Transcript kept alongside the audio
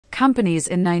Companies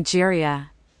in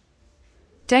Nigeria.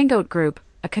 Dangote Group,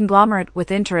 a conglomerate with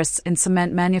interests in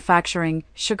cement manufacturing,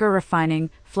 sugar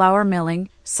refining, flour milling,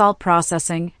 salt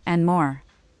processing, and more.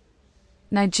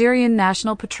 Nigerian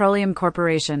National Petroleum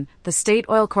Corporation, the state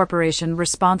oil corporation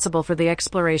responsible for the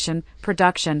exploration,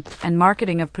 production, and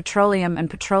marketing of petroleum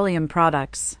and petroleum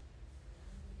products.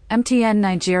 MTN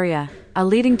Nigeria, a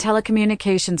leading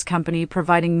telecommunications company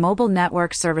providing mobile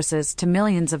network services to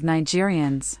millions of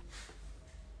Nigerians.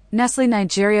 Nestlé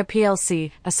Nigeria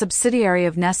plc, a subsidiary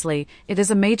of Nestlé, it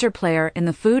is a major player in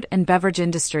the food and beverage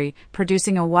industry,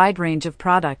 producing a wide range of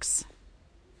products.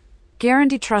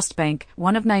 Guaranty Trust Bank,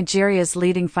 one of Nigeria's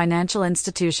leading financial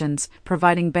institutions,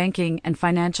 providing banking and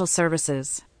financial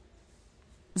services.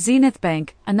 Zenith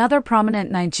Bank, another prominent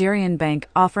Nigerian bank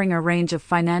offering a range of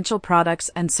financial products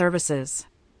and services.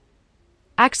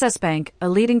 Access Bank, a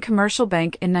leading commercial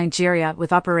bank in Nigeria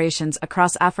with operations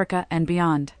across Africa and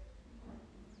beyond.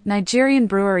 Nigerian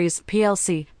Breweries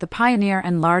plc, the pioneer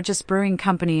and largest brewing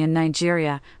company in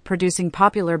Nigeria, producing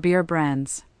popular beer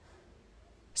brands.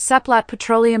 Seplat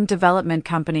Petroleum Development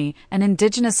Company, an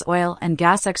indigenous oil and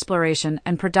gas exploration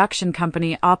and production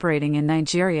company operating in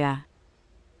Nigeria.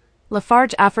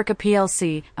 Lafarge Africa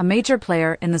plc, a major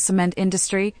player in the cement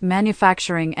industry,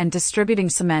 manufacturing and distributing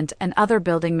cement and other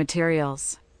building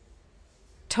materials.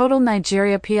 Total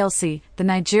Nigeria plc, the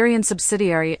Nigerian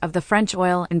subsidiary of the French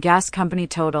oil and gas company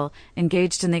Total,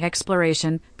 engaged in the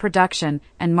exploration, production,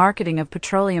 and marketing of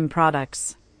petroleum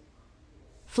products.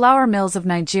 Flour Mills of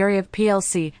Nigeria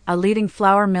plc, a leading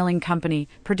flour milling company,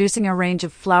 producing a range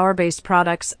of flour-based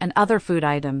products and other food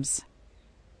items.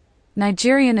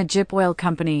 Nigerian Egypt Oil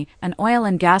Company, an oil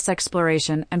and gas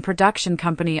exploration and production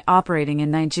company operating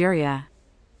in Nigeria.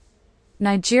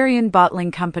 Nigerian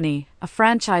Bottling Company, a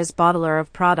franchise bottler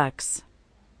of products.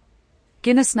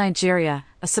 Guinness Nigeria,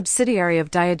 a subsidiary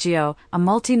of Diageo, a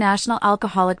multinational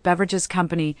alcoholic beverages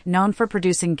company known for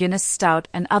producing Guinness Stout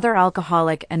and other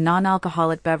alcoholic and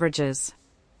non-alcoholic beverages.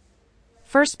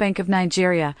 First Bank of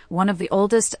Nigeria, one of the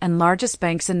oldest and largest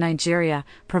banks in Nigeria,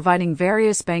 providing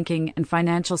various banking and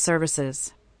financial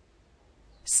services.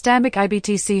 Stanbic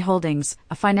IBTC Holdings,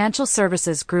 a financial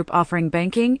services group offering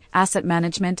banking, asset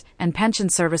management, and pension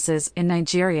services in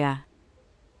Nigeria.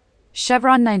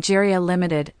 Chevron Nigeria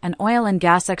Limited, an oil and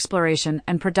gas exploration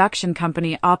and production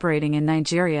company operating in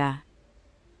Nigeria.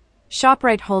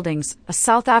 ShopRite Holdings, a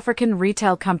South African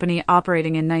retail company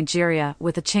operating in Nigeria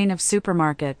with a chain of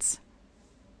supermarkets.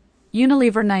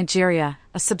 Unilever Nigeria,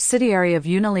 a subsidiary of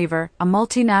Unilever, a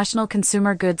multinational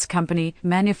consumer goods company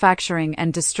manufacturing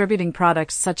and distributing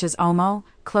products such as Omo,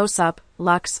 Close-Up,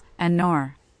 Lux, and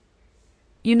Knorr.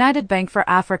 United Bank for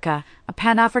Africa, a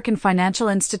Pan-African financial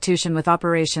institution with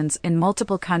operations in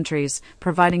multiple countries,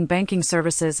 providing banking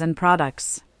services and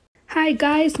products. Hi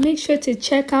guys, make sure to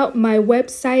check out my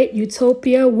website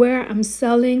Utopia, where I'm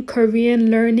selling Korean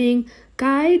learning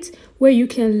guides where you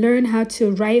can learn how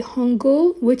to write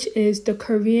Hangul, which is the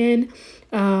Korean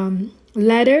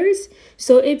letters.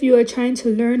 So if you are trying to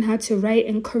learn how to write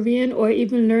in Korean or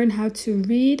even learn how to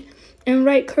read and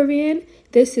write Korean,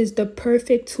 this is the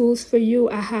perfect tools for you.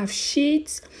 I have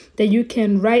sheets that you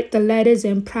can write the letters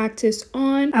and practice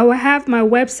on. I will have my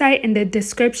website in the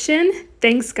description.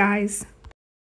 Thanks, guys.